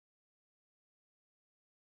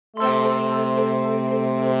The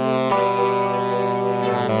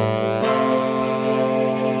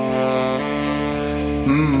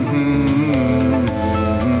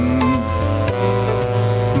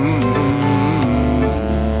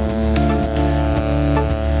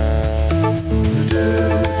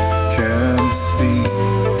dead can speak,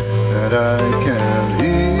 and I can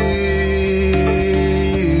hear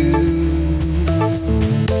you.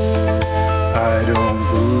 I don't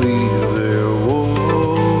believe their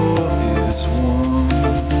war is won.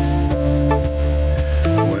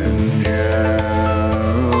 When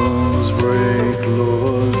generals break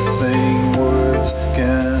laws, saying words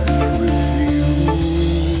can't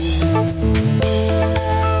refuse.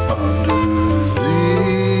 Under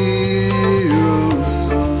zero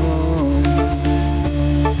sum,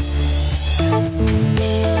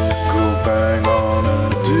 go bang on a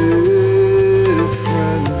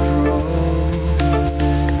different drum.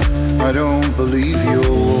 I don't believe your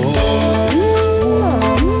war is won.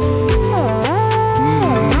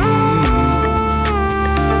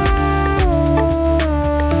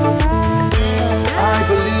 I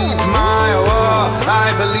believe my war,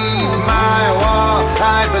 I believe my war,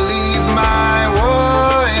 I believe my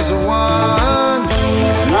war is won.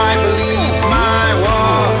 I believe my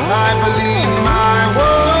war, I believe my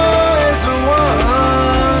war is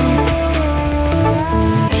won.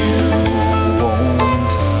 You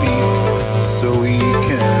won't speak, so we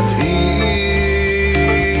can't hear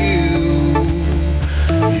you.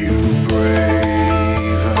 You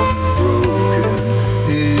brave and broken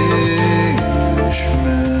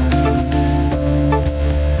Englishmen.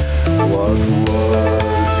 What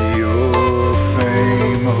was your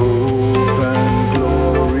fame, hope, and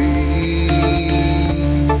glory?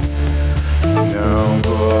 Now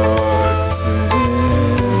barks in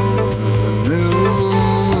the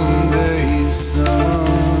noonday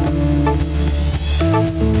sun.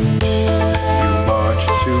 You march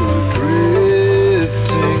to a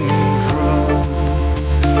drifting drum.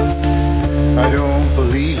 I don't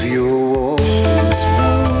believe your war is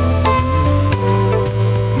won.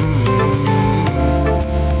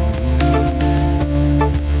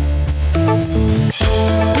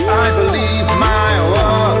 I believe my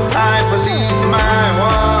war, I believe my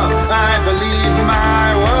war, I believe my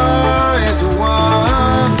war is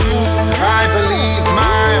won. I believe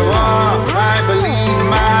my war, I believe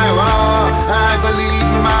my war, I believe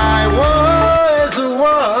my war is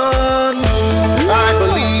won. I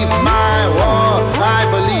believe my war, I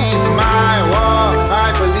believe my war, I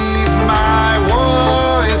believe my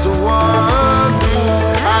war is won.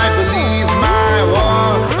 I believe my war,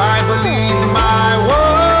 I believe my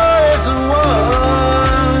war is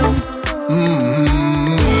won.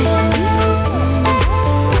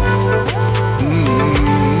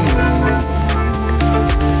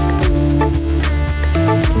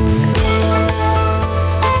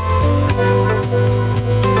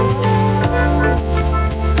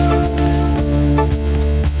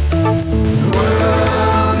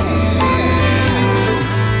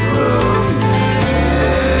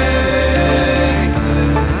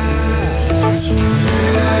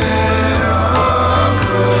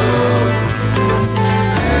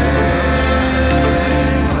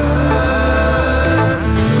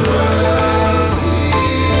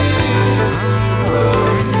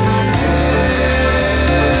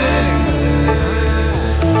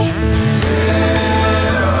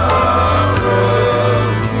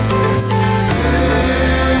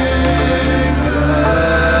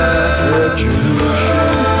 Retribution.